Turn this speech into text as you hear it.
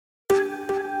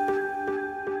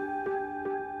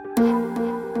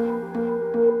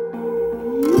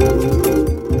Welcome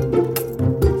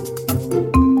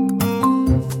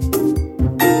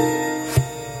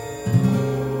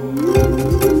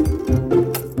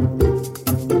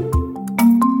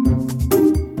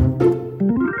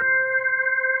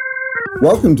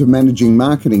to Managing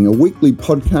Marketing, a weekly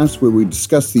podcast where we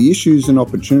discuss the issues and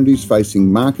opportunities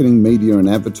facing marketing, media and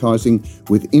advertising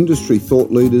with industry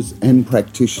thought leaders and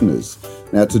practitioners.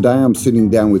 Now today I'm sitting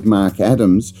down with Mark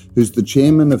Adams, who's the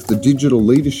chairman of the Digital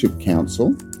Leadership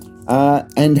Council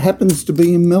and happens to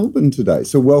be in Melbourne today.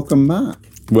 So welcome, Mark.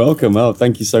 Welcome. Oh,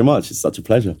 thank you so much. It's such a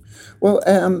pleasure. Well,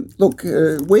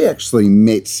 we actually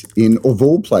met in, of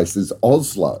all places,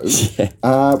 Oslo.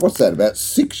 Yeah. What's that, about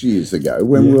 6 years ago,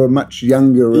 when we were much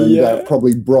younger and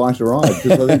probably brighter-eyed,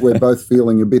 because I think we're both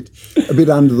feeling a bit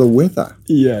under the weather.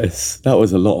 Yes, that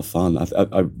was a lot of fun.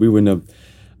 We were in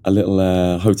a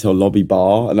little hotel lobby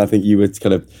bar, and I think you were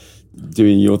kind of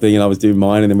doing your thing and I was doing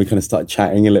mine, and then we kind of started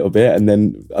chatting a little bit, and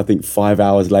then I think 5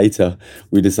 hours later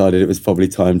we decided it was probably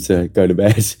time to go to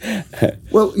bed.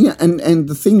 Well, yeah, and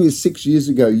the thing is, 6 years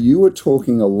ago you were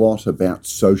talking a lot about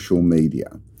social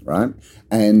media, right?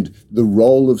 And the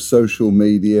role of social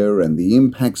media and the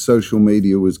impact social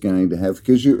media was going to have,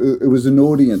 because it was an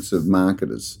audience of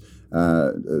marketers,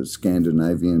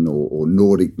 Scandinavian or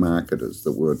Nordic marketers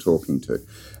that we were talking to.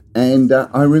 And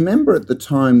I remember at the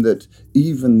time that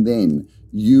even then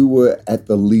you were at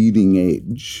the leading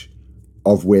edge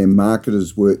of where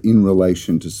marketers were in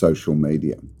relation to social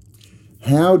media.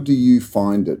 How do you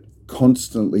find it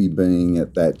constantly being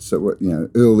at that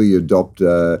early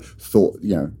adopter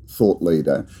thought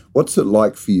leader? What's it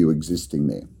like for you existing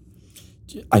there?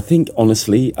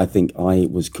 Honestly, I think I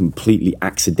was completely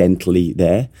accidentally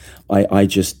there. I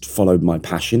just followed my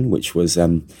passion, which was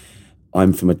I'm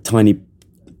from a tiny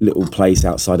little place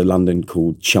outside of London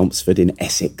called Chelmsford in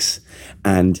Essex.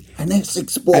 And an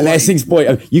Essex boy. An Essex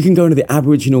boy. You can go into the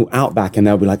Aboriginal outback and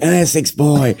they'll be like, an Essex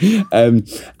boy. And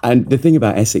the thing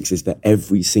about Essex is that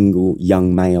every single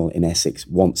young male in Essex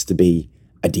wants to be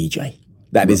a DJ.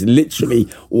 That is literally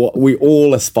what we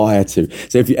all aspire to.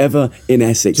 So if you're ever in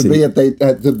Essex... To be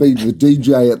the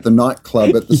DJ at the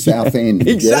nightclub at the South End.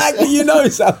 Exactly, yes? You know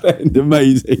South End.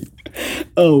 Amazing.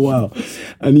 Oh, wow.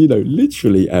 And,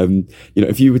 literally,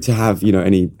 if you were to have,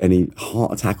 any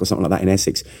heart attack or something like that in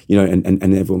Essex, and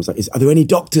everyone was like, are there any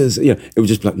doctors? It would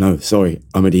just be like, no, sorry,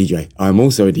 I'm a DJ. I'm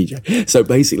also a DJ. So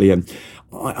basically...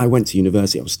 I went to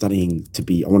university. I was studying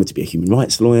I wanted to be a human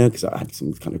rights lawyer because I had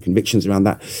some kind of convictions around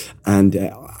that. And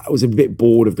I was a bit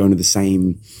bored of going to the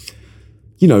same,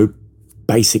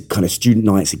 basic kind of student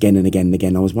nights again and again and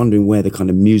again. I was wondering where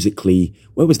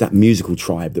was that musical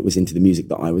tribe that was into the music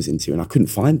that I was into, and I couldn't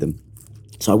find them.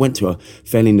 So I went to a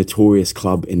fairly notorious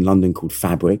club in London called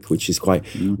Fabric, which is quite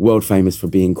world famous for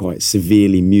being quite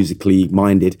severely musically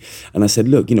minded. And I said,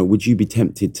 look, would you be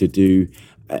tempted to do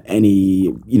an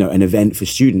event for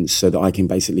students so that I can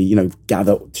basically,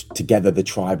 gather together the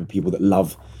tribe of people that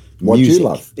love what music. You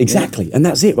love. Exactly. Yeah. And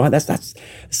that's it, right? That's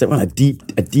a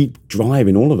deep drive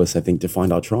in all of us, I think, to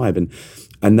find our tribe.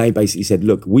 And they basically said,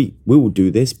 look, we will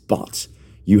do this, but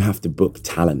you have to book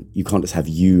talent. You can't just have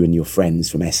you and your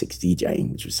friends from Essex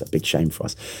DJing, which was a big shame for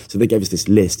us. So they gave us this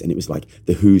list, and it was like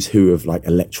the who's who of like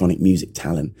electronic music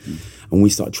talent. And we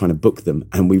started trying to book them,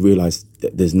 and we realized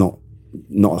that there's not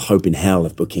a hope in hell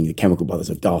of booking the Chemical Brothers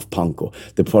or Daft Punk or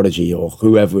The Prodigy or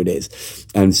whoever it is.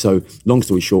 And so, long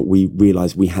story short, we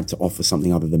realized we had to offer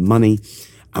something other than money,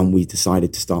 and we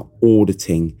decided to start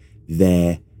auditing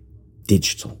their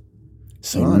digital.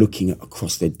 So looking at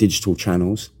across their digital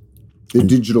channels. Their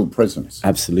digital presence.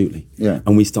 Absolutely. Yeah.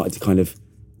 And we started to kind of,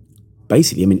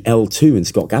 basically, L2 and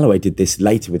Scott Galloway did this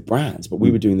later with brands, but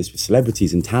we were doing this with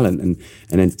celebrities and talent and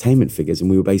entertainment figures. And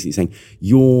we were basically saying,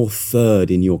 you're third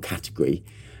in your category.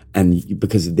 And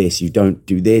because of this, you don't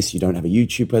do this, you don't have a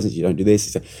YouTube presence, you don't do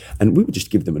this. And we would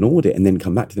just give them an audit and then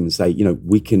come back to them and say,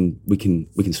 we can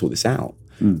sort this out.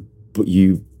 But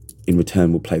you, in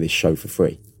return, will play this show for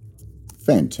free.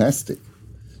 Fantastic.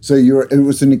 So it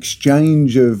was an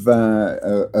exchange of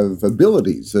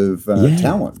abilities, of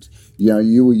talent.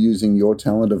 You were using your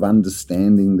talent of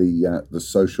understanding the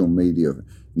social media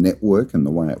network and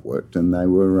the way it worked, and they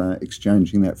were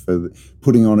exchanging that for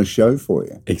putting on a show for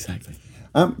you. Exactly.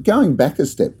 Going back a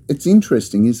step, it's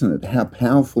interesting, isn't it, how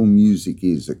powerful music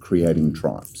is at creating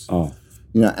tribes. Oh.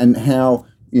 And how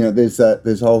there's a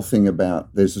whole thing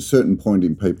about there's a certain point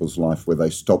in people's life where they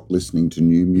stop listening to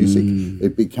new music.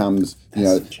 It becomes,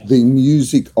 the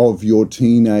music of your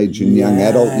teenage and young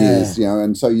adult years,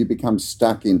 and so you become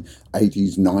stuck in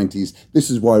 80s, 90s. This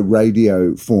is why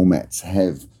radio formats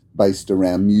have based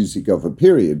around music of a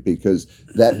period, because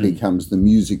that becomes the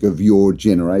music of your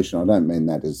generation. I don't mean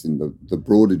that as in the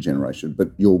broader generation,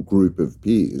 but your group of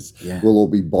peers will all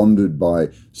be bonded by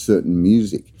certain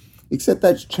music. Except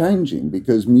that's changing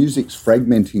because music's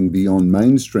fragmenting beyond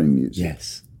mainstream music.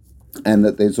 Yes. And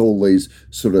that there's all these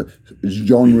sort of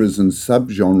genres and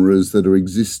subgenres that are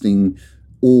existing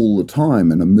all the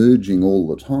time and emerging all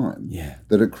the time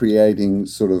that are creating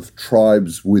sort of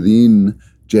tribes within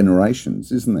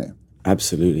generations, isn't there?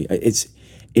 Absolutely. It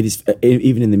is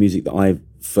even in the music that I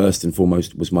first and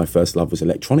foremost was my first love was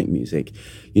electronic music.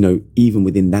 You know, even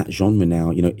within that genre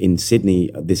now, you know, in Sydney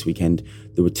this weekend,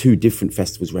 there were 2 different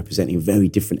festivals representing very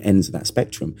different ends of that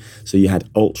spectrum. So you had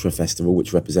Ultra Festival,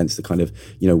 which represents the kind of,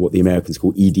 you know, what the Americans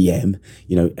call EDM,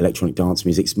 you know, electronic dance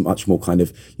music. It's much more kind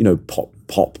of, you know,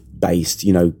 pop based,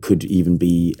 you know, could even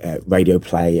be radio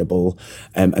playable.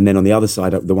 And then on the other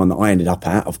side, the one that I ended up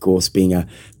at, of course, being a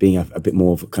bit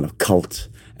more of a kind of cult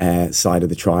side of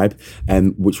the tribe,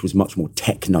 which was much more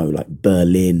techno, like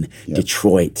Berlin,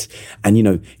 Detroit. And, you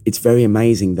know, it's very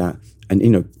amazing that, and, you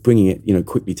know, bringing it, you know,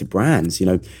 quickly to brands, you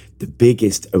know, the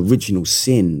biggest original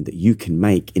sin that you can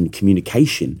make in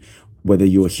communication, whether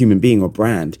you're a human being or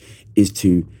brand, is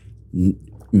to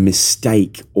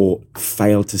mistake or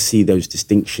fail to see those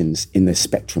distinctions in the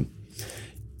spectrum.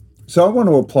 So I want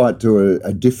to apply it to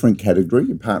a different category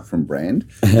apart from brand,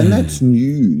 and that's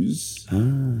news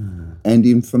and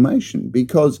information.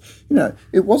 Because, you know,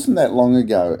 it wasn't that long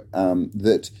ago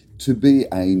that to be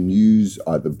a news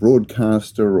either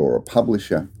broadcaster or a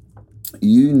publisher,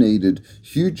 you needed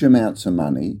huge amounts of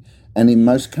money, and in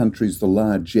most countries the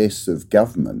largesse of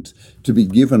government, to be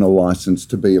given a license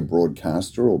to be a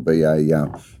broadcaster or be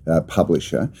a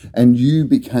publisher, and you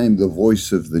became the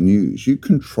voice of the news. You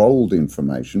controlled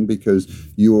information because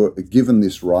you were given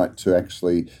this right to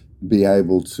actually be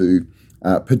able to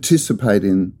participate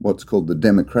in what's called the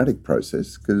democratic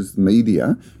process, because the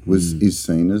media is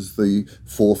seen as the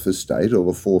fourth estate or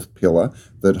the fourth pillar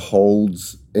that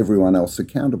holds everyone else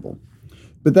accountable.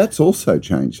 But that's also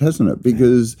changed, hasn't it?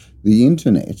 Because the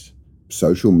internet,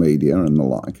 social media and the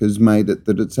like, has made it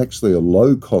that it's actually a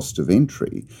low cost of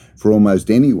entry for almost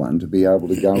anyone to be able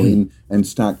to go in and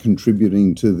start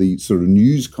contributing to the sort of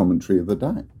news commentary of the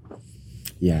day.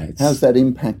 Yeah. How's that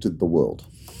impacted the world?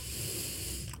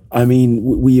 I mean,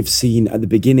 we have seen at the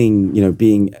beginning, you know,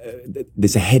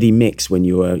 there's a heady mix when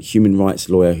you're a human rights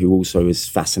lawyer who also is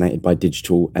fascinated by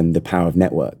digital and the power of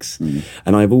networks.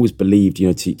 And I've always believed, you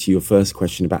know, to your first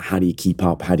question about how do you keep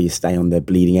up, how do you stay on the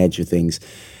bleeding edge of things,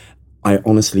 I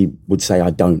honestly would say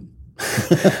I don't.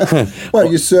 Well,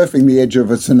 you're surfing the edge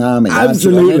of a tsunami.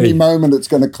 Absolutely. At any moment it's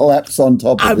going to collapse on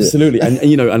top of it. Absolutely. And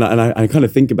you know, and I kind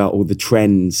of think about all the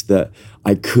trends that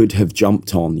I could have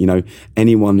jumped on. You know,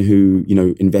 anyone who, you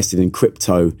know, invested in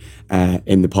crypto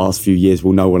in the past few years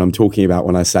will know what I'm talking about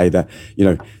when I say that, you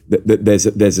know, that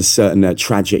there's a certain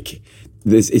tragic.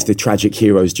 It's the tragic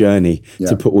hero's journey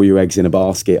to put all your eggs in a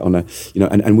basket on a, you know,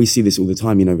 and we see this all the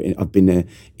time. You know, I've been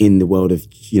in the world of,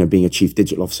 you know, being a chief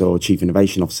digital officer or chief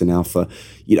innovation officer now for,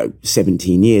 you know,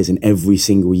 17 years. And every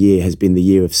single year has been the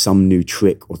year of some new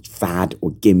trick or fad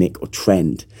or gimmick or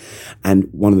trend. And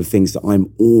one of the things that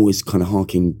I'm always kind of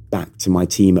harking back to my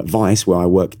team at Vice, where I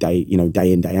work day in,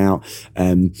 day out,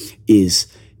 is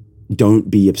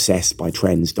don't be obsessed by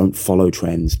trends. Don't follow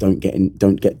trends. Don't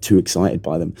get too excited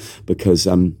by them, because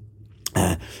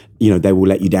you know, they will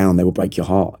let you down. They will break your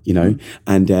heart, you know.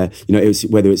 And you know,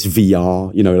 whether it's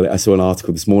VR, you know, I saw an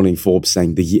article this morning, Forbes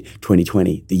saying the year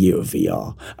 2020, the year of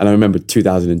VR. And I remember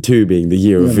 2002 being the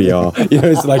year of VR. You know,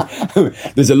 it's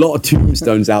like there's a lot of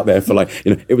tombstones out there for, like,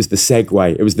 you know, it was the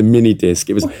Segway, it was the mini disc,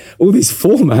 it was all these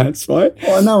formats, right?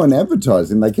 Well, I know in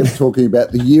advertising they kept talking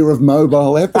about the year of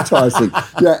mobile advertising.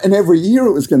 Yeah, and every year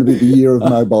it was going to be the year of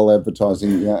mobile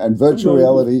advertising. Yeah, and virtual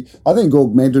reality. I think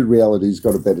augmented reality's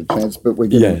got a better chance, but we're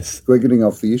getting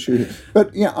off the issue here.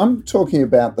 But yeah, I'm talking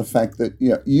about the fact that, you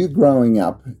know, you growing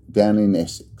up down in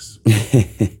Essex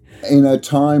in a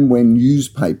time when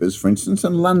newspapers, for instance,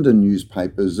 and London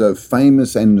newspapers are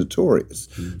famous and notorious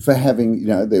for having, you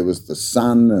know, there was the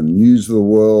Sun and News of the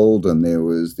World, and there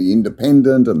was the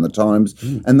Independent and the Times,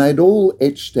 and they'd all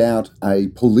etched out a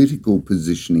political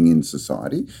positioning in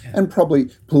society and probably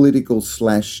political /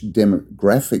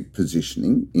 demographic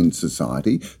positioning in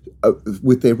society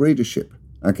with their readership.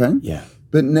 Okay? Yeah.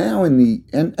 But now and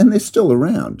they're still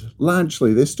around.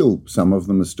 Largely, some of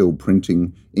them are still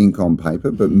printing ink on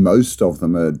paper, but most of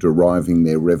them are deriving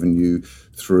their revenue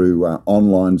through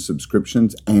online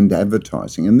subscriptions and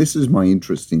advertising. And this is my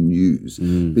interest in news,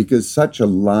 because such a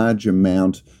large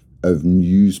amount of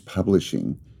news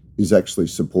publishing is actually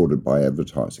supported by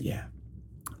advertising. Yeah.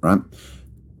 Right?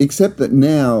 Except that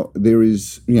now there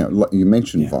is, like you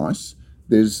mentioned Vice,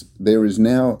 there is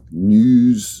now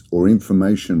news or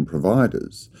information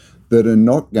providers that are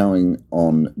not going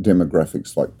on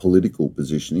demographics like political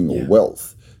positioning or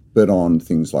wealth, but on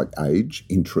things like age,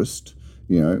 interest,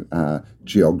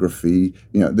 geography.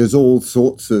 There's all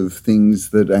sorts of things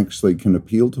that actually can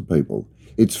appeal to people.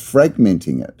 It's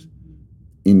fragmenting it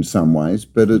in some ways,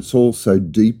 but it's also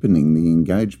deepening the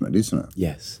engagement, isn't it?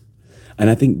 Yes. And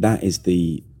I think that is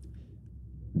the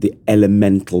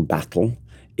elemental battle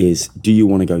is, do you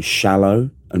want to go shallow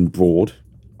and broad,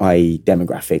 i.e.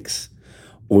 demographics,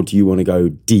 or do you want to go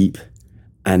deep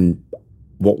and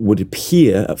what would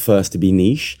appear at first to be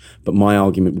niche, but my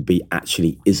argument would be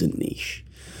actually isn't niche.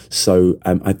 So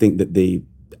I think that the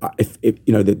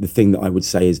thing that I would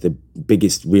say is the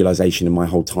biggest realization in my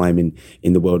whole time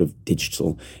in the world of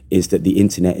digital is that the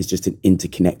internet is just an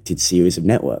interconnected series of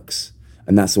networks.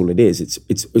 And that's all it is.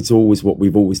 It's always what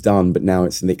we've always done, but now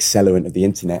it's an accelerant of the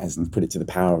internet has put it to the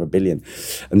power of 1 billion.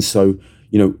 And so,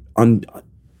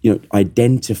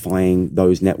 identifying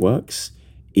those networks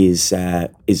is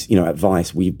at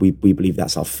Vice, we believe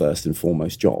that's our first and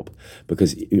foremost job,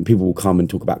 because people will come and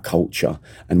talk about culture,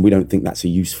 and we don't think that's a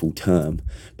useful term,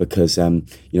 because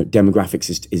demographics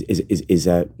is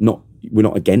not. We're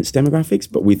not against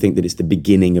demographics, but we think that it's the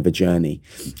beginning of a journey.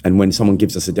 And when someone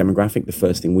gives us a demographic, the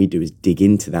first thing we do is dig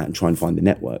into that and try and find the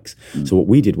networks. So what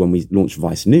we did when we launched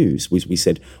Vice News was we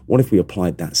said, what if we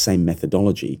applied that same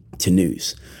methodology to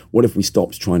news? What if we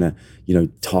stopped trying to,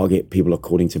 target people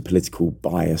according to political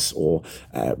bias or,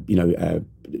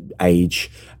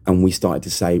 age, and we started to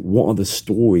say, what are the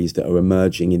stories that are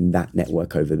emerging in that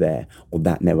network over there or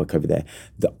that network over there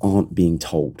that aren't being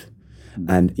told?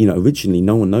 And, originally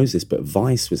no one knows this, but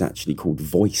Vice was actually called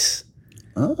Voice.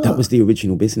 That was the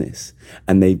original business.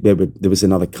 And there was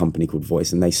another company called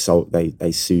Voice, and they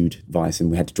sued Vice, and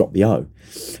we had to drop the O.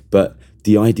 But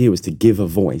the idea was to give a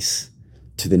voice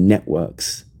to the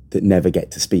networks that never get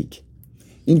to speak.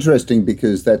 Interesting,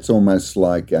 because that's almost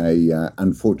like a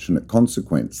unfortunate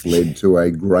consequence led to a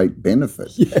great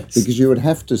benefit. Yes. Because you would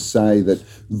have to say that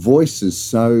Voice is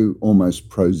so almost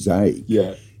prosaic.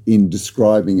 Yeah. In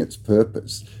describing its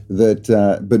purpose, but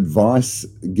Vice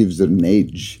gives it an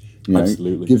edge.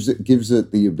 Absolutely. Gives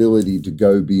it the ability to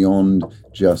go beyond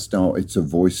just it's a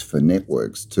voice for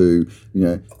networks to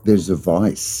there's a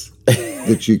vice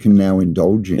that you can now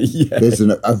indulge in. Yeah. There's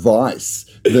a vice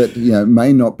that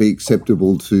may not be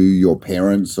acceptable to your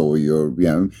parents or your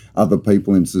other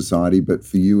people in society, but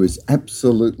for you is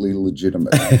absolutely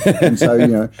legitimate. And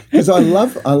so because I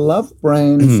love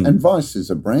brands, and Vice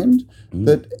is a brand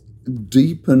that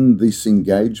deepen this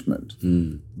engagement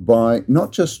by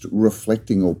not just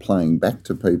reflecting or playing back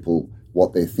to people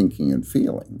what they're thinking and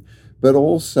feeling, but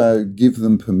also give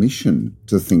them permission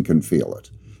to think and feel it.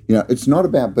 It's not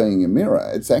about being a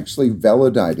mirror. It's actually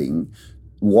validating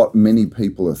what many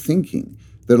people are thinking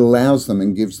that allows them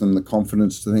and gives them the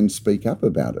confidence to then speak up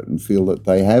about it and feel that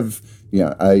they have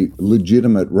a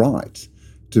legitimate right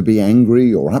to be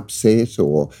angry or upset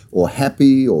or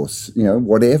happy or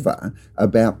whatever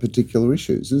about particular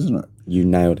issues, isn't it? You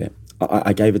nailed it.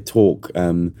 I gave a talk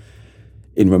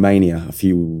in Romania a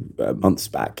few months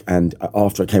back, and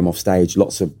after I came off stage,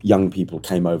 lots of young people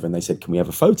came over and they said, "Can we have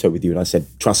a photo with you?" And I said,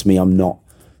 "Trust me, I'm not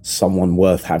someone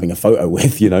worth having a photo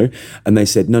with, And they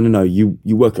said, "No, you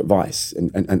work at Vice,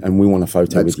 and we want a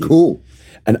photo with you." That's cool.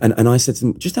 And I said to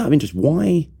them, just out of interest,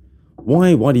 why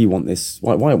do you want this?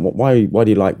 Why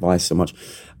do you like Vice so much?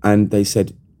 And they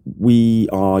said, we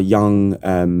are young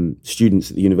students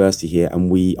at the university here,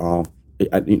 and we are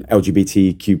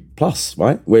LGBTQ plus,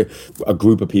 right? We're a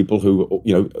group of people who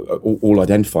all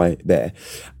identify there,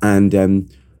 and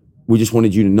we just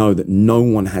wanted you to know that no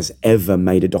one has ever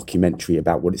made a documentary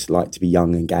about what it's like to be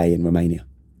young and gay in Romania.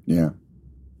 Yeah.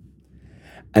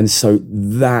 And so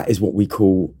that is what we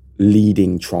call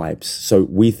leading tribes. So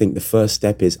we think the first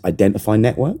step is identify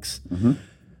networks,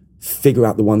 figure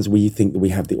out the ones where you think that we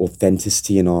have the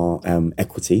authenticity in our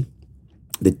equity,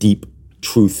 the deep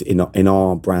truth in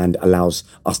our brand allows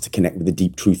us to connect with the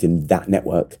deep truth in that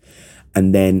network,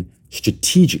 and then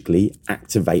strategically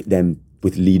activate them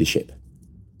with leadership.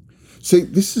 See,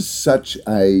 this is such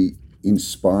a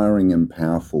inspiring and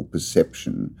powerful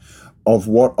perception of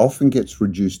what often gets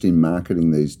reduced in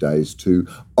marketing these days to,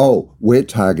 we're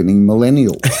targeting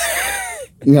millennials.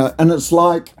 And it's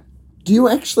like, do you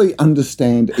actually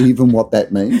understand even what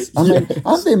that means? I mean,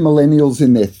 aren't there millennials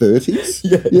in their 30s?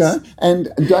 Yes.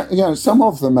 And some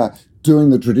of them are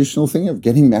doing the traditional thing of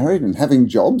getting married and having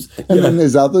jobs. And then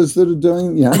there's others that are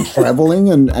doing, traveling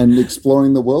and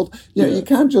exploring the world. You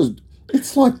can't just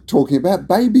It's like talking about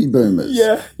baby boomers.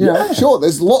 Yeah, You know, sure,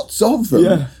 there's lots of them.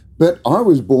 Yeah. But I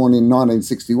was born in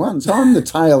 1961, so I'm the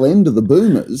tail end of the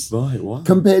boomers. Right, wow.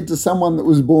 Compared to someone that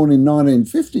was born in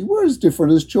 1950, we're as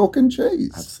different as chalk and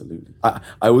cheese. Absolutely. I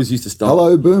always used to start...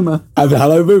 Hello, boomer.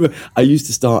 Hello, boomer. I used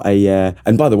to start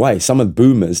and by the way, some of the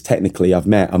boomers, technically, I've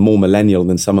met are more millennial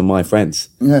than some of my friends.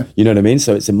 Yeah. You know what I mean?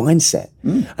 So it's a mindset.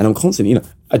 And I'm constantly,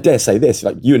 I dare say this,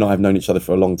 like you and I have known each other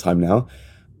for a long time now.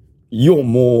 You're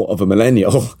more of a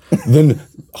millennial than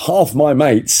half my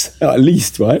mates, at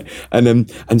least, right? And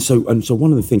so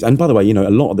one of the things, and by the way, a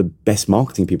lot of the best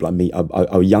marketing people I meet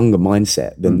are younger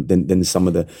mindset than some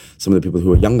of the people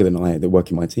who are younger than I that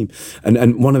work in my team.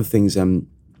 And one of the things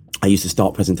I used to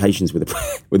start presentations with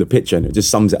a picture, and it just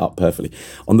sums it up perfectly.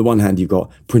 On the one hand, you've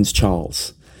got Prince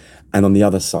Charles, and on the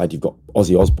other side, you've got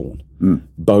Ozzy Osbourne.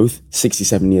 Both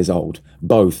 67 years old,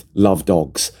 both love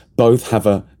dogs, both have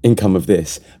an income of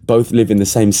this, both live in the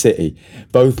same city,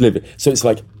 both live. So it's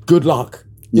like, good luck.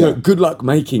 Good luck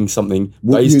making something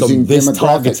based on this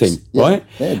targeting, right?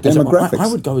 Yeah, demographics. So I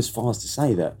would go as far as to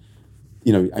say that,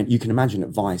 and you can imagine at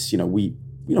Vice,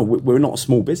 we're not a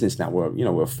small business now. We're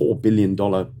a $4 billion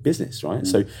business, right?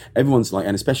 So everyone's like,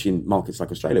 and especially in markets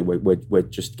like Australia, we're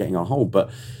just getting our hold, but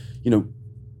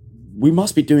we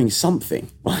must be doing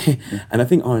something, right? And I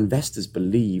think our investors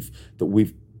believe that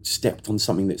we've stepped on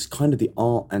something that's kind of the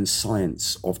art and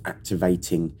science of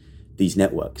activating these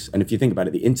networks. And if you think about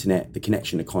it, the internet, the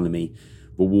connection economy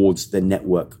rewards the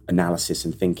network analysis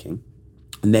and thinking.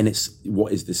 And then it's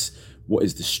what is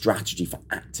the strategy for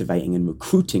activating and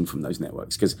recruiting from those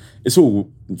networks? Because it's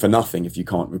all for nothing if you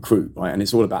can't recruit, right? And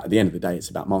it's all about, at the end of the day, it's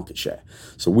about market share.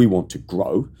 So we want to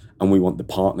grow, and we want the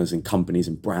partners and companies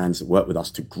and brands that work with us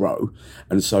to grow.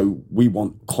 And so we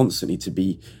want constantly to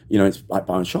be, it's like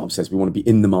Byron Sharp says, we want to be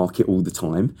in the market all the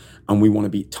time, and we want to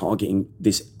be targeting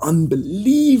this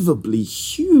unbelievably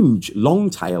huge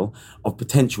long tail of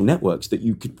potential networks that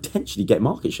you could potentially get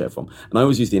market share from. And I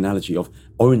always use the analogy of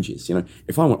oranges.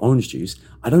 If I want orange juice,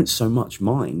 I don't so much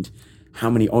mind how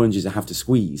many oranges I have to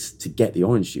squeeze to get the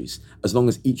orange juice, as long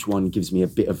as each one gives me a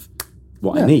bit of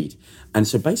what I need. And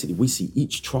so basically we see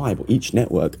each tribe or each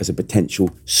network as a potential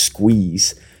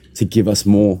squeeze to give us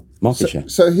more market share.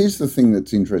 So here's the thing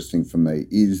that's interesting for me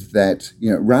is that,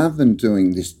 rather than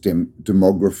doing this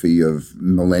demography of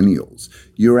millennials,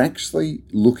 you're actually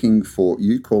looking for,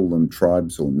 you call them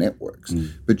tribes or networks,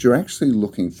 but you're actually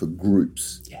looking for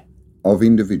groups of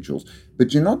individuals.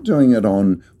 But you're not doing it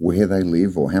on where they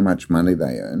live or how much money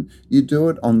they earn. You do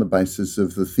it on the basis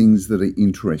of the things that are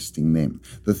interesting them,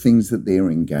 the things that they're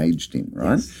engaged in,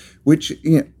 right? Yes. Which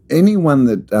anyone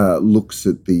that looks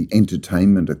at the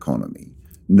entertainment economy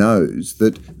knows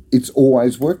that it's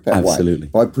always worked that Absolutely.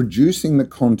 way. By producing the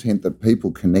content that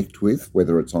people connect with,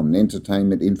 whether it's on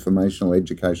entertainment, informational,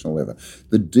 educational level,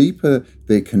 the deeper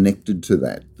they're connected to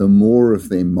that, the more of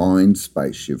their mind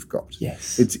space you've got.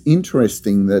 Yes. It's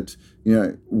interesting that,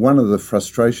 one of the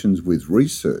frustrations with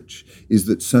research is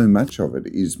that so much of it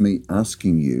is me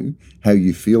asking you how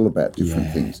you feel about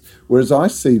different things. Whereas I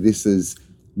see this as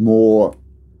more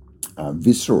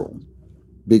visceral,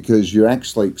 because you're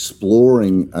actually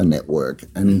exploring a network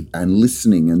and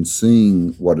listening and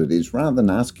seeing what it is rather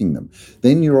than asking them.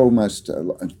 Then you're almost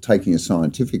taking a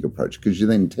scientific approach, because you're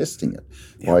then testing it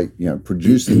by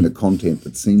producing the content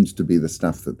that seems to be the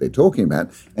stuff that they're talking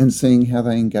about and seeing how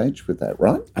they engage with that,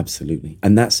 right? Absolutely.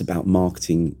 And that's about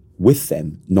marketing with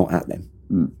them, not at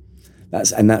them.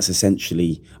 That's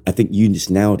essentially, I think you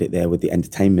just nailed it there with the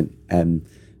entertainment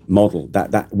model,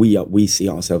 that we see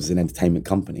ourselves as an entertainment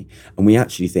company, and we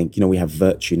actually think, we have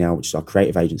Virtue now, which is our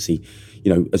creative agency,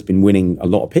 has been winning a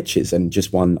lot of pitches and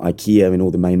just won IKEA in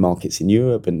all the main markets in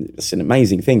Europe, and it's an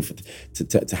amazing thing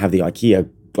to have the IKEA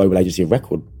global agency of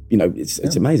record.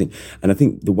 It's amazing. And I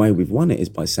think the way we've won it is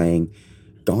by saying,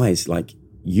 guys, like,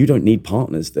 you don't need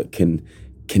partners that can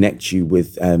connect you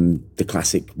with the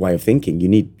classic way of thinking.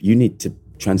 You need to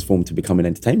transform to become an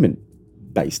entertainment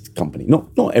based company. Not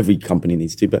every company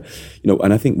needs to, but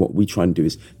and I think what we try and do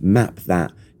is map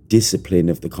that discipline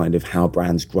of the kind of how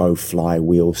brands grow,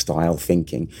 flywheel style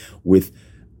thinking with,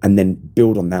 and then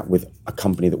build on that with a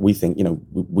company that we think,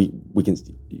 we can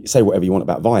say whatever you want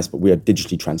about Vice, but we are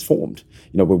digitally transformed.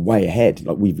 We're way ahead.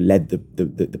 Like, we've led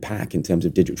the pack in terms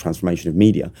of digital transformation of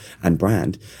media and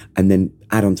brand. And then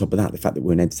add on top of that the fact that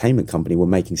we're an entertainment company. We're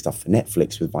making stuff for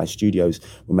Netflix with Vice Studios.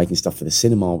 We're making stuff for the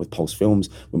cinema with Pulse Films.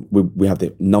 We have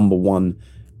the number one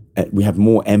we have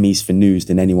more Emmys for news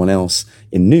than anyone else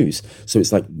in news. So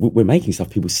it's like we're making stuff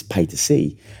people pay to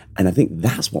see. And I think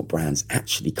that's what brands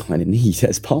actually kind of need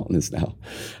as partners now.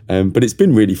 But it's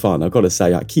been really fun. I've got to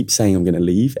say, I keep saying I'm going to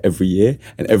leave every year,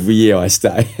 and every year I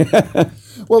stay.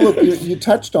 Well, look, you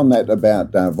touched on that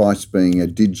about Vice being a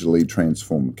digitally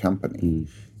transformed company.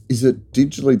 Is it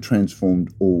digitally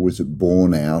transformed, or was it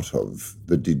born out of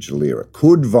the digital era?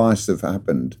 Could Vice have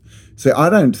happened? So I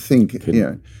don't think,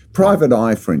 Private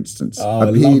Eye, for instance,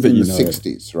 appeared in the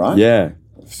 60s, right? Yeah.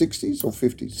 60s or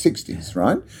 50s? 60s,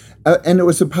 right? And it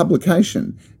was a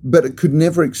publication, but it could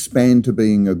never expand to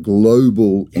being a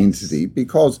global entity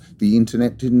because the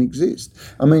internet didn't exist.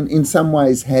 I mean, in some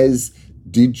ways, has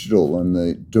digital and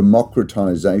the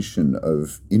democratization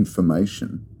of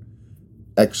information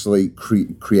actually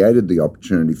created the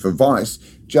opportunity for Vice,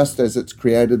 just as it's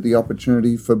created the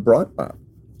opportunity for Breitbart?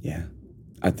 Yeah.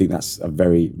 I think that's a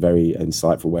very, very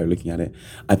insightful way of looking at it.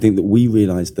 I think that we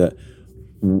realized that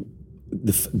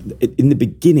in the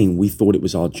beginning, we thought it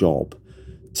was our job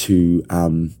to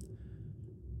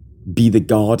be the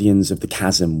guardians of the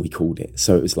chasm, we called it.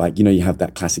 So it was like, you have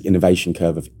that classic innovation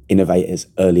curve of innovators,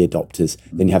 early adopters.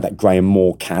 Then you have that Graham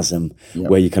Moore chasm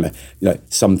where you kind of,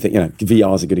 something,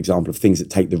 VR is a good example of things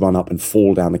that take the run up and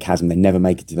fall down the chasm. They never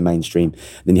make it to the mainstream.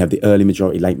 Then you have the early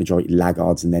majority, late majority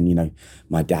laggards. And then,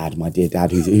 my dear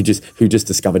dad, who just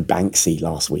discovered Banksy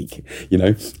last week,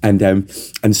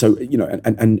 and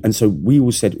so we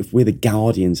all said, if we're the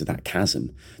guardians of that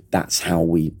chasm, that's how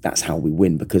we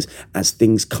win, because as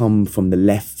things come from the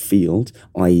left field,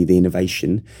 i.e. the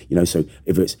innovation, so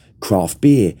if it's craft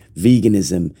beer,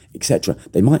 veganism, etc.,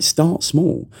 they might start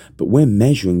small, but we're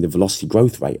measuring the velocity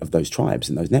growth rate of those tribes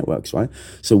and those networks, right?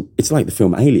 So it's like the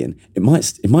film Alien. It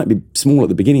might be small at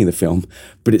the beginning of the film,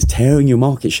 but it's tearing your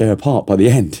market share apart by the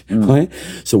end, right?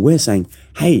 So we're saying,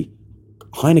 hey,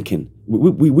 Heineken,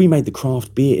 we made the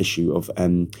craft beer issue of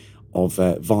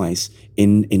Vice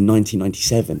in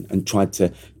 1997 and tried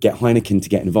to get Heineken to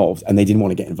get involved, and they didn't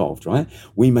want to get involved, right?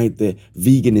 We made the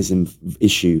veganism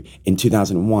issue in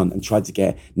 2001 and tried to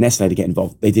get Nestle to get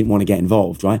involved. They didn't want to get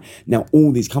involved, right? Now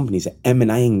all these companies are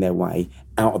emanating their way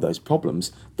out of those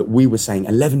problems that we were saying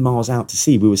 11 miles out to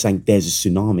sea, we were saying there's a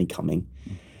tsunami coming.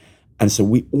 And so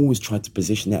we always tried to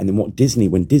position that. And then when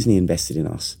Disney invested in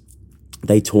us,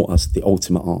 they taught us the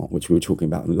ultimate art, which we were talking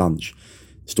about at lunch,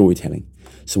 storytelling.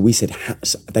 So we said,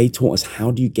 they taught us,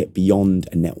 how do you get beyond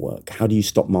a network? How do you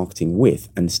stop marketing with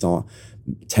and start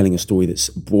telling a story that's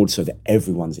broad so that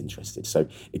everyone's interested? So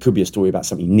it could be a story about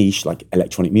something niche like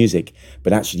electronic music,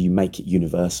 but actually you make it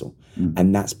universal.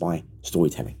 And that's by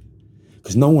storytelling.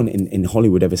 Because no one in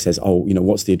Hollywood ever says,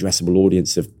 what's the addressable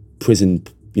audience of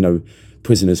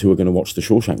prisoners who are going to watch The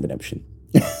Shawshank Redemption?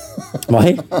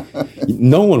 Right?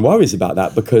 No one worries about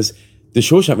that, because The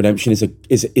Shawshank Redemption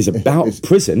is about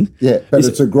prison. Yeah, but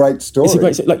it's a great story. It's a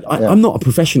great story. I'm not a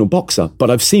professional boxer, but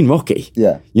I've seen Rocky.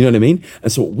 Yeah. You know what I mean?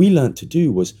 And so what we learned to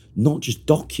do was not just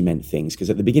document things, because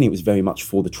at the beginning it was very much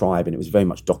for the tribe and it was very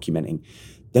much documenting.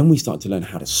 Then we started to learn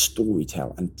how to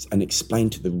storytell and explain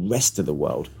to the rest of the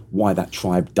world why that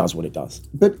tribe does what it does.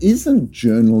 But isn't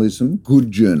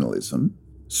good journalism,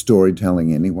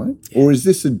 storytelling anyway? Yeah. Or is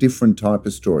this a different type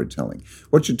of storytelling?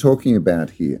 What you're talking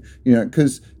about here,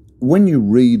 because when you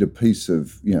read a piece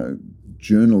of,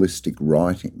 journalistic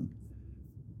writing,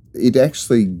 it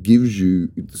actually gives you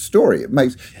the story. It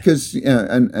makes, because,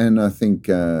 and I think,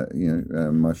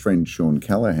 my friend Sean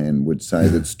Callahan would say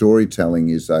that storytelling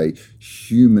is a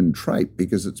human trait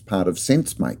because it's part of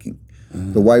sense making.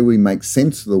 The way we make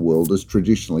sense of the world has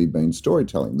traditionally been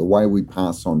storytelling. The way we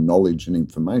pass on knowledge and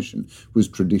information was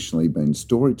traditionally been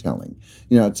storytelling.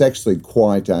 It's actually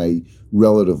quite a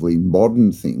relatively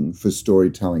modern thing for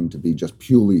storytelling to be just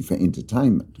purely for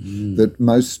entertainment. That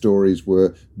most stories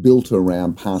were built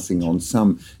around passing on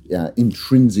some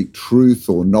intrinsic truth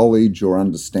or knowledge or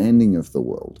understanding of the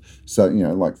world. So,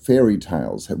 like fairy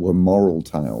tales were moral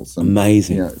tales. And,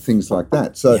 amazing. Things like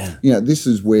that. So, this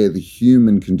is where the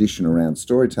human condition around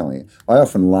storytelling. I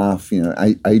often laugh,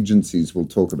 agencies will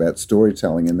talk about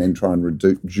storytelling and then try and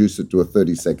reduce it to a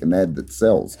 30-second ad that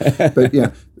sells. But,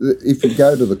 if you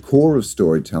go to the core of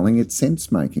storytelling, it's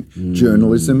sense-making.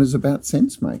 Journalism is about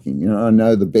sense-making. I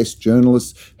know the best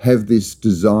journalists have this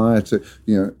desire to,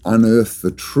 unearth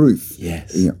the truth.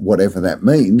 Yes. Whatever that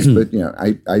means, but,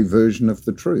 a version of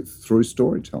the truth through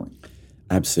storytelling.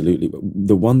 Absolutely.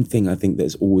 The one thing I think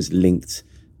that's always linked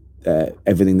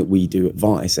everything that we do at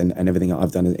Vice and everything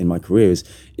I've done in my career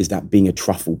is that being a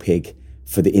truffle pig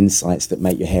for the insights that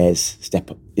make your hairs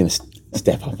step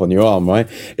up on your arm, right?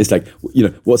 It's like,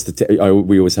 what's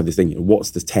we always have this thing,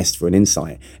 what's the test for an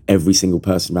insight? Every single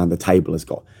person around the table has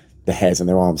got the hairs on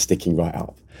their arms sticking right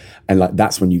up. And like,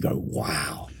 that's when you go,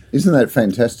 wow. Isn't that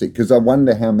fantastic? Because I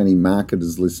wonder how many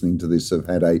marketers listening to this have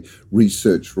had a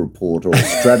research report or a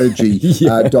strategy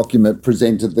document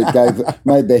presented that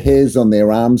made the hairs on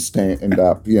their arms stand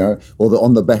up, or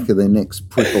on the back of their necks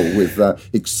prickle with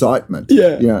excitement.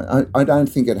 Yeah. I don't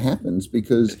think it happens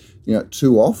because,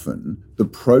 too often the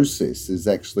process is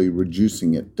actually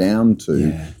reducing it down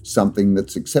to something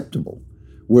that's acceptable.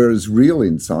 Whereas real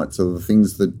insights are the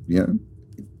things that,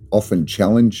 often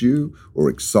challenge you or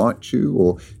excite you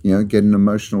or, get an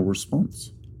emotional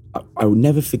response. I will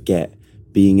never forget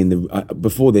being in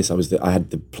before this, I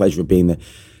had the pleasure of being the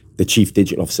chief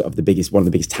digital officer of one of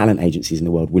the biggest talent agencies in the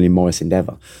world, William Morris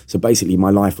Endeavour. So basically my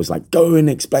life was like, go and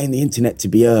explain the internet to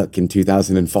Björk in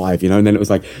 2005, and then it was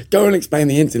like, go and explain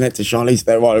the internet to Charlize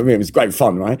Theron. It was great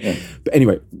fun, right? Yeah. But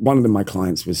anyway, one of my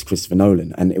clients was Christopher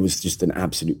Nolan, and it was just an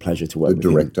absolute pleasure to work with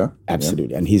him. The director.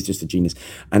 Absolutely. Yeah. And he's just a genius.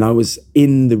 And I was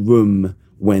in the room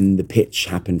when the pitch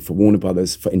happened for Warner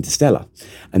Brothers for Interstellar.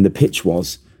 And the pitch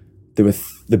was, there were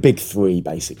the big three,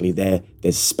 basically.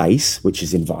 There's space, which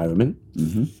is environment.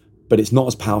 Mm-hmm. But it's not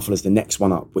as powerful as the next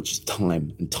one up, which is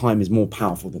time. And time is more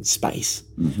powerful than space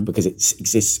because it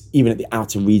exists even at the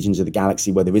outer regions of the galaxy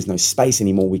where there is no space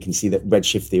anymore. We can see that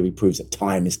redshift theory proves that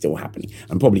time is still happening.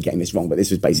 I'm probably getting this wrong, but this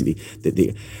was basically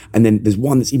and then there's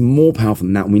one that's even more powerful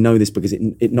than that. And we know this because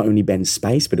it not only bends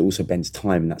space, but it also bends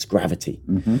time, and that's gravity.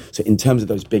 Mm-hmm. So in terms of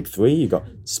those big three, you've got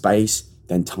space,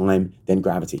 then time, then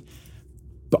gravity.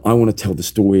 But I want to tell the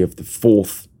story of the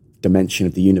fourth dimension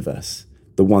of the universe,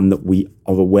 the one that we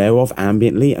are aware of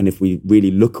ambiently. And if we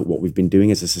really look at what we've been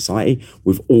doing as a society,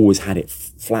 we've always had it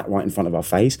flat right in front of our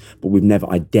face, but we've never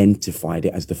identified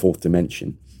it as the fourth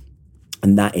dimension.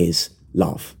 And that is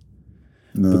love.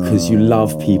 No. Because you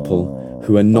love people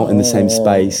who are not in the same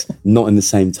space, not in the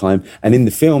same time. And in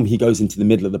the film, he goes into the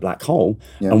middle of the black hole.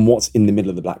 Yeah. And what's in the middle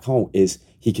of the black hole is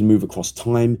he can move across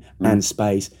time and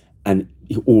space, and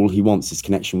all he wants is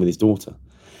connection with his daughter.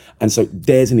 And so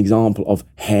there's an example of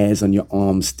hairs on your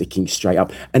arms sticking straight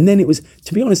up. And then it was,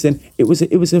 to be honest, it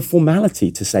was a formality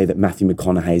to say that Matthew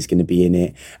McConaughey is going to be in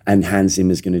it and Hans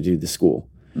Zimmer is going to do the score.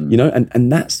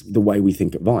 And that's the way we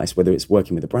think at Vice, whether it's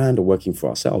working with a brand or working for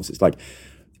ourselves. It's like,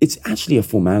 it's actually a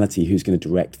formality who's going to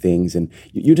direct things, and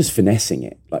you're just finessing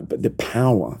it. But the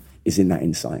power is in that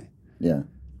insight. Yeah.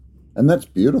 And that's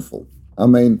beautiful. I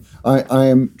mean, I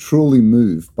am truly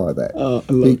moved by that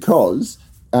because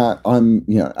I'm,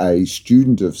 a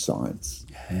student of science,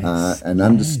 an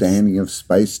understanding of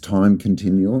space-time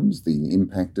continuums, the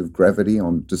impact of gravity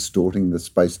on distorting the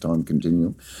space-time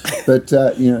continuum. But,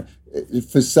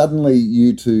 for suddenly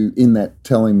you two, in that,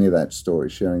 telling me that story,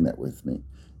 sharing that with me,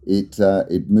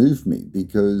 it moved me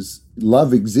because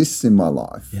love exists in my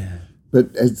life, but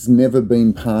it's never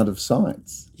been part of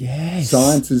science. Yes.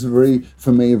 Science is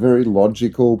for me, a very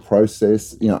logical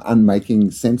process,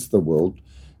 unmaking sense of the world.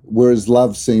 Whereas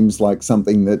love seems like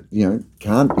something that,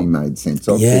 can't be made sense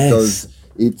of because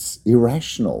it's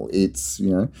irrational. It's,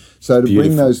 so to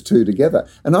bring those two together.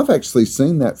 And I've actually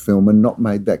seen that film and not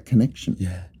made that connection.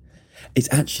 Yeah. It's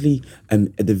actually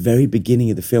at the very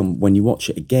beginning of the film, when you watch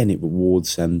it again, it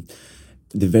rewards the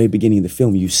very beginning of the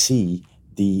film, you see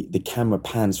the camera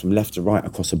pans from left to right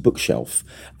across a bookshelf,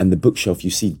 and the bookshelf,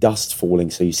 you see dust falling,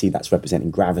 so you see that's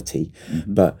representing gravity,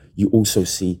 but you also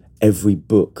see every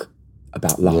book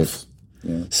about love. Yes.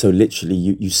 Yeah. So literally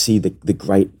you see the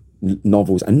great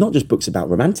novels, and not just books about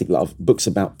romantic love, books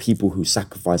about people who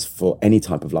sacrifice for any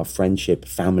type of love, friendship,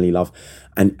 family love,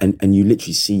 and you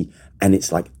literally see, and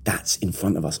it's like that's in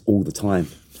front of us all the time.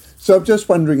 So I'm just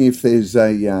wondering if there's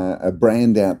a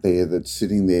brand out there that's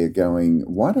sitting there going,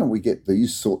 why don't we get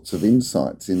these sorts of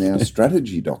insights in our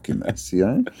strategy documents,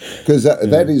 Because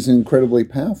that is incredibly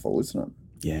powerful, isn't it?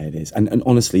 Yeah, it is. And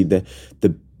honestly, the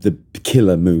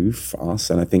killer move for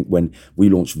us, and I think when we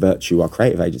launched Virtue, our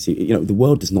creative agency, the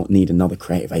world does not need another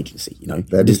creative agency,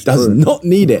 That just does not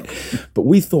need it. But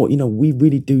we thought, we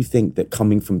really do think that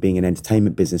coming from being an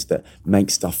entertainment business that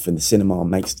makes stuff in the cinema,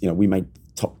 we made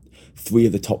 3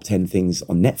 of the top 10 things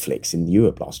on Netflix in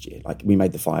Europe last year. Like, we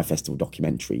made the Fire Festival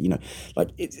documentary,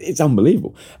 it's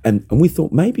unbelievable. And we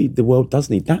thought maybe the world does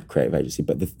need that creative agency.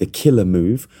 But the killer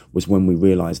move was when we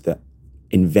realized that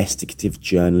investigative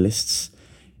journalists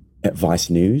at Vice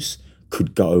News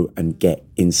could go and get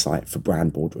insight for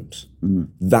brand boardrooms.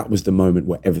 That was the moment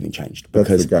where everything changed. Because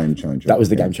that's the game changer. That was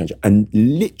the game changer. And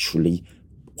literally,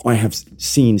 I have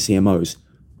seen CMOs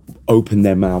open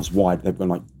their mouths wide. They've gone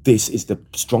like, this is the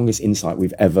strongest insight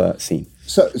we've ever seen.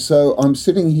 So I'm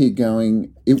sitting here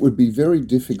going, it would be very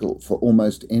difficult for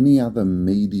almost any other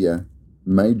media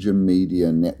major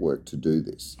media network to do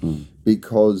this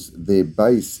because their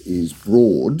base is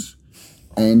broad.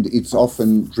 And it's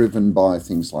often driven by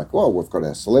things like, well, we've got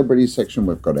our celebrity section,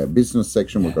 we've got our business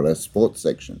section, we've got our sports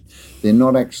section. They're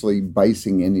not actually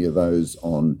basing any of those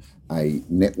on a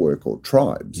network or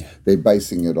tribes. Yeah. They're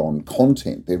basing it on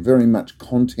content. They're very much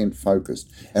content focused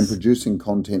and producing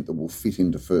content that will fit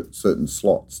into certain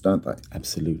slots, don't they?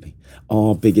 Absolutely.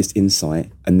 Our biggest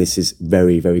insight, and this is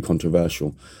very, very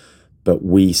controversial, but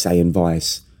we say in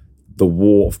Vice, the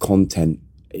war of content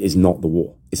is not the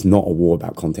war. It's not a war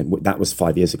about content. That was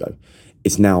 5 years ago.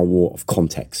 It's now a war of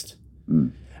context.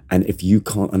 And if you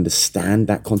can't understand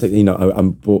that context,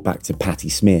 I'm brought back to Patti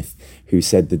Smith, who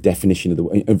said the definition of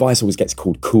the advice always gets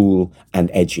called cool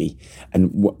and edgy.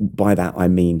 And by that, I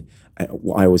mean, I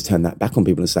always turn that back on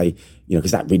people and say,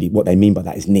 because that really, what they mean by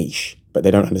that is niche, but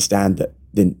they don't understand that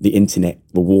the internet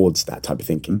rewards that type of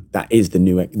thinking. That is the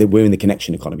new, we're in the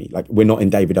connection economy. Like, we're not in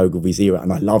David Ogilvy's era,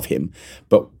 and I love him,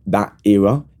 but that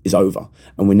era is over.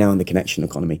 And we're now in the connection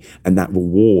economy, and that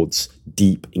rewards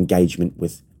deep engagement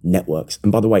with networks.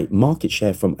 And by the way, market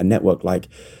share from a network like,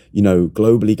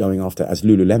 globally going after, as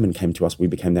Lululemon came to us, we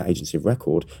became their agency of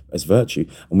record as Virtue,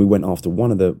 and we went after,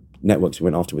 one of the networks we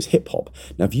went after was hip hop.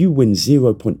 Now, if you win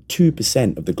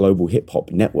 0.2% of the global hip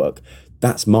hop network,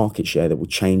 that's market share that will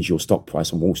change your stock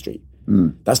price on Wall Street.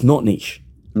 That's not niche.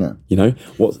 Yeah.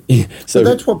 So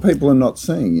that's what people are not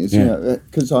seeing is,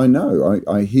 because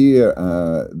I hear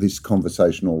this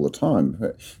conversation all the time.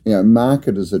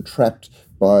 Marketers are trapped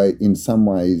by, in some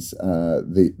ways,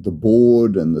 the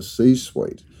board and the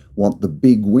C-suite want the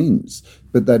big wins,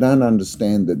 but they don't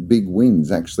understand that big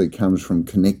wins actually comes from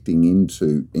connecting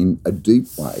in a deep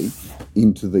way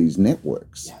into these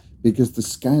networks, because the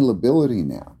scalability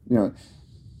now,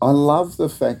 I love the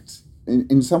fact,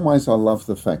 in some ways I love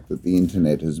the fact that the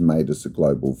internet has made us a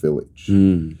global village,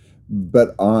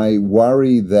 but I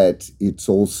worry that it's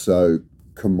also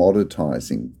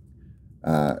commoditizing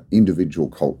individual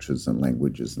cultures and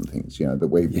languages and things, that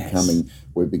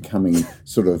we're becoming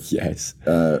sort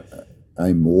of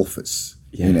amorphous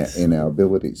in our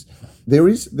abilities.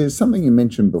 There's something you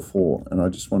mentioned before, and I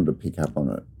just wanted to pick up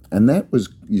on it, and that was,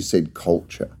 you said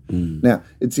culture. Now,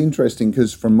 it's interesting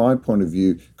because from my point of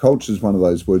view, culture is one of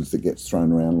those words that gets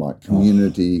thrown around like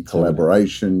community,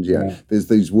 collaboration. There's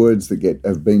these words that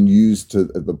have been used to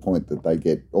the point that they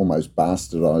get almost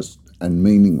bastardized and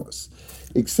meaningless.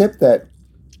 Except that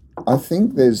I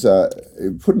think there's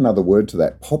put another word to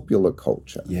that, popular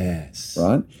culture. Yes.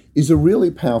 Right? Is a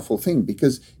really powerful thing,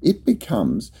 because it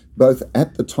becomes, both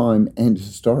at the time and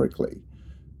historically,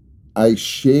 a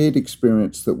shared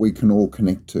experience that we can all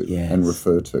connect to and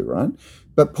refer to, right?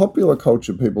 But popular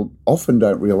culture, people often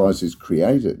don't realize, is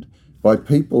created by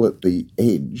people at the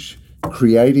edge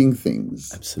creating things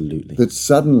that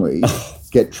suddenly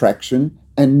get traction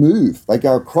and move. They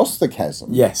go across the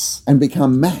chasm and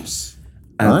become mass.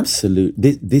 Right?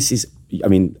 Absolutely. This is,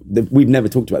 we've never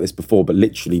talked about this before, but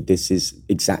literally this is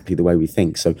exactly the way we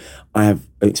think. So I have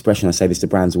an expression, I say this to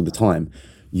brands all the time: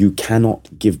 you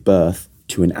cannot give birth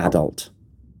to an adult.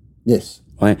 Yes.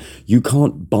 Right? You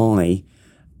can't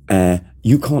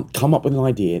you can't come up with an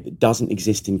idea that doesn't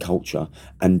exist in culture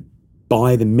and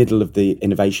buy the middle of the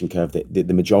innovation curve,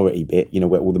 the majority bit,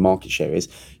 where all the market share is,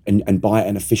 and buy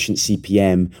an efficient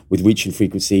CPM with reach and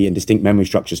frequency and distinct memory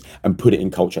structures and put it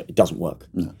in culture. It doesn't work.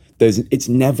 No. It's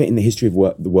never in the history of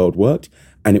the world worked,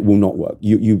 and it will not work.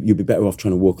 You'd be better off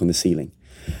trying to walk on the ceiling.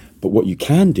 But what you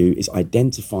can do is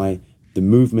identify the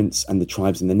movements and the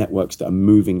tribes and the networks that are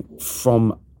moving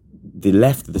from the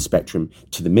left of the spectrum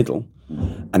to the middle.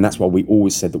 And that's why we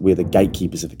always said that we're the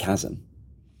gatekeepers of the chasm.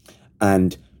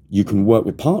 And you can work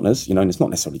with partners, and it's not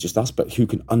necessarily just us, but who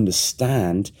can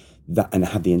understand that and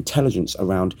have the intelligence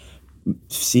around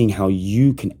seeing how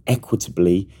you can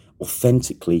equitably,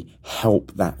 authentically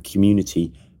help that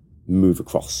community move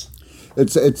across.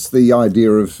 It's the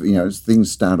idea of,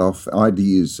 things start off,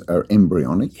 ideas are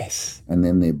embryonic. Yes. And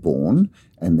then they're born,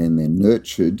 and then they're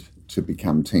nurtured to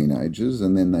become teenagers,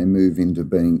 and then they move into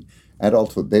being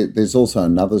adulthood. There's also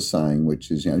another saying, which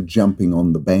is, jumping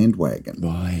on the bandwagon.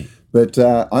 Right. But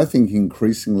I think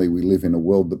increasingly we live in a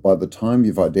world that by the time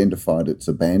you've identified it's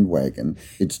a bandwagon,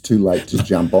 it's too late to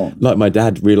jump on. Like my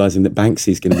dad realising that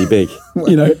Banksy's going to be big,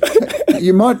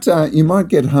 You might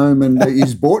get home and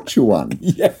he's bought you one.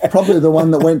 Yeah. Probably the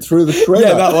one that went through the shredder.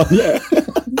 Yeah, that one, yeah.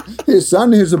 Here,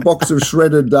 son, here's a box of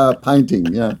shredded painting.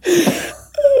 Yeah.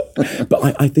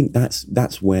 But I think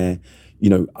that's where,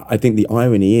 I think the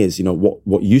irony is,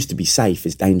 what used to be safe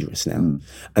is dangerous now,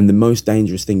 and the most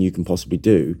dangerous thing you can possibly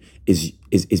do is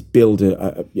build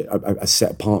a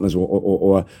set of partners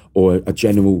or a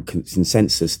general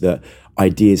consensus that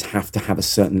ideas have to have a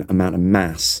certain amount of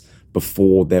mass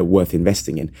before they're worth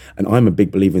investing in. And I'm a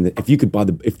big believer in that.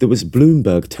 If there was a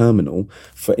Bloomberg terminal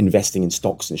for investing in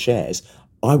stocks and shares,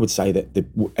 I would say that the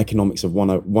economics of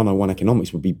 101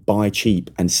 economics would be buy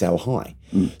cheap and sell high.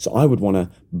 So I would want to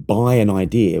buy an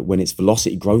idea when its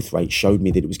velocity growth rate showed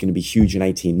me that it was going to be huge in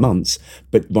 18 months,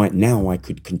 but right now I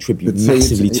could contribute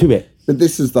massively to it. But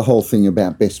this is the whole thing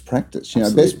about best practice.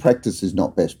 Best practice is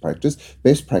not best practice.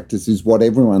 Best practice is what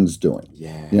everyone's doing.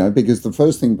 Yeah. Because the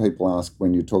first thing people ask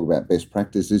when you talk about best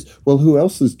practice is, well, who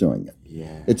else is doing it?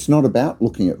 Yeah. It's not about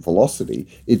looking at velocity.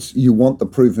 It's you want the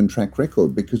proven track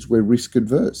record because we're risk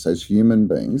adverse. As human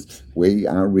beings, we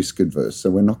are risk adverse. So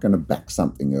we're not going to back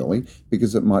something early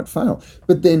because it might fail.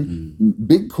 But then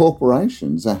big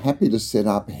corporations are happy to set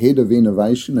up head of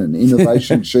innovation and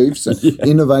innovation chiefs and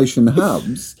innovation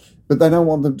hubs, but they don't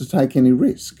want them to take any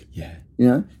risk. Yeah.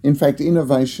 In fact,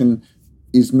 innovation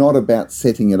is not about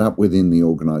setting it up within the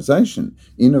organisation.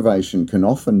 Innovation can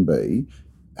often be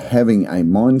having a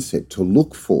mindset to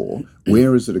look for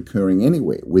where is it occurring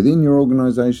anywhere, within your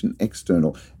organisation,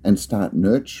 external, and start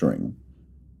nurturing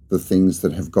the things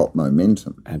that have got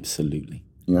momentum. Absolutely.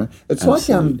 It's like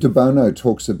De Bono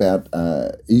talks about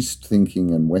East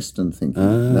thinking and Western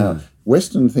thinking. Now,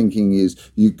 Western thinking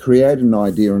is you create an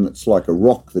idea and it's like a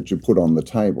rock that you put on the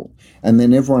table, and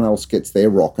then everyone else gets their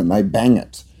rock and they bang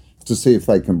it to see if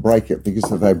they can break it,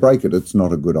 because if they break it, it's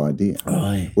not a good idea.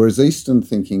 Right. Whereas Eastern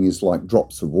thinking is like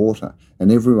drops of water,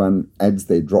 and everyone adds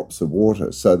their drops of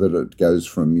water so that it goes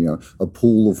from a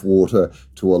pool of water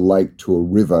to a lake to a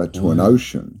river to an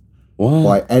ocean. Wow.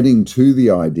 By adding to the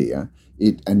idea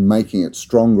and making it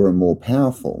stronger and more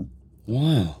powerful.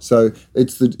 Wow. So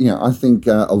it's I think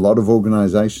a lot of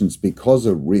organisations, because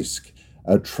of risk,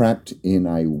 are trapped in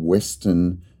a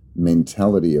Western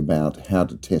mentality about how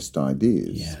to test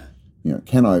ideas. Yeah.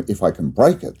 If I can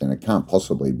break it, then it can't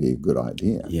possibly be a good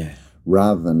idea. Yeah.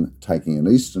 Rather than taking an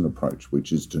Eastern approach,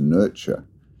 which is to nurture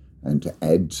and to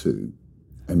add to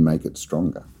and make it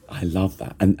stronger. I love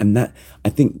that. And that, I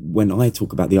think when I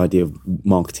talk about the idea of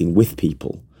marketing with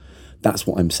people, that's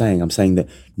what I'm saying. I'm saying that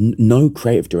no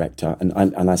creative director, and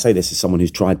I say this as someone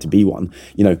who's tried to be one,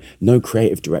 no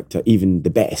creative director, even the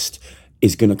best,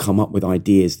 is going to come up with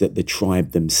ideas that the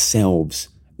tribe themselves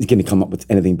is going to come up with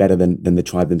anything better than the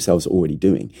tribe themselves are already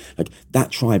doing. Like, that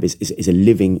tribe is a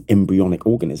living embryonic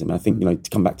organism. And I think, to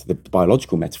come back to the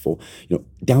biological metaphor,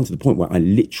 down to the point where I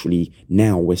literally,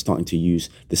 now we're starting to use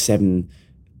the 7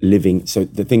 living, so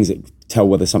the things that tell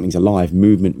whether something's alive: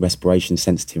 movement, respiration,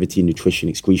 sensitivity, nutrition,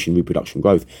 excretion, reproduction,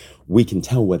 growth. We can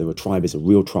tell whether a tribe is a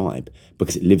real tribe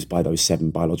because it lives by those 7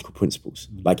 biological principles.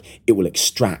 Like, it will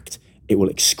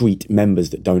excrete members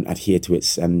that don't adhere to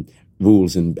its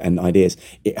rules and ideas.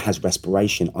 It has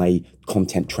respiration, i.e.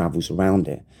 content travels around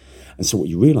it. And so what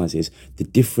you realize is the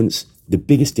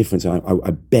biggest difference, and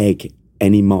I beg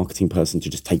any marketing person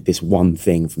to just take this one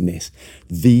thing from this,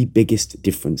 the biggest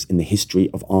difference in the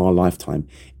history of our lifetime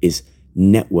is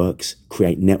networks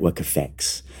create network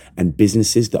effects, and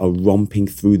businesses that are romping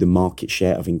through the market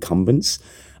share of incumbents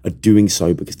are doing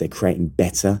so because they're creating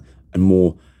better and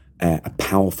more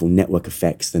powerful network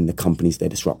effects than the companies they're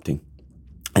disrupting.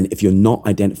 And if you're not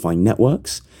identifying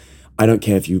networks, I don't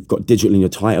care if you've got digital in your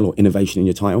title or innovation in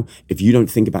your title, if you don't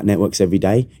think about networks every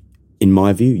day, in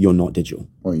my view, you're not digital.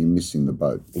 Well, you're missing the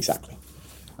boat. Exactly.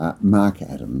 Mark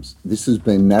Adams, this has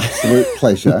been an absolute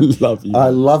pleasure. Love you. I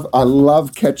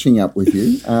love catching up with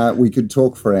you. We could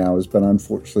talk for hours, but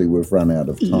unfortunately we've run out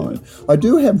of time. Yeah. I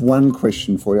do have one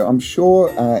question for you. I'm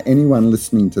sure anyone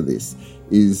listening to this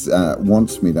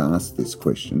wants me to ask this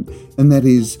question, and that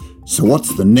is, so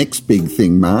what's the next big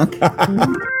thing, Mark?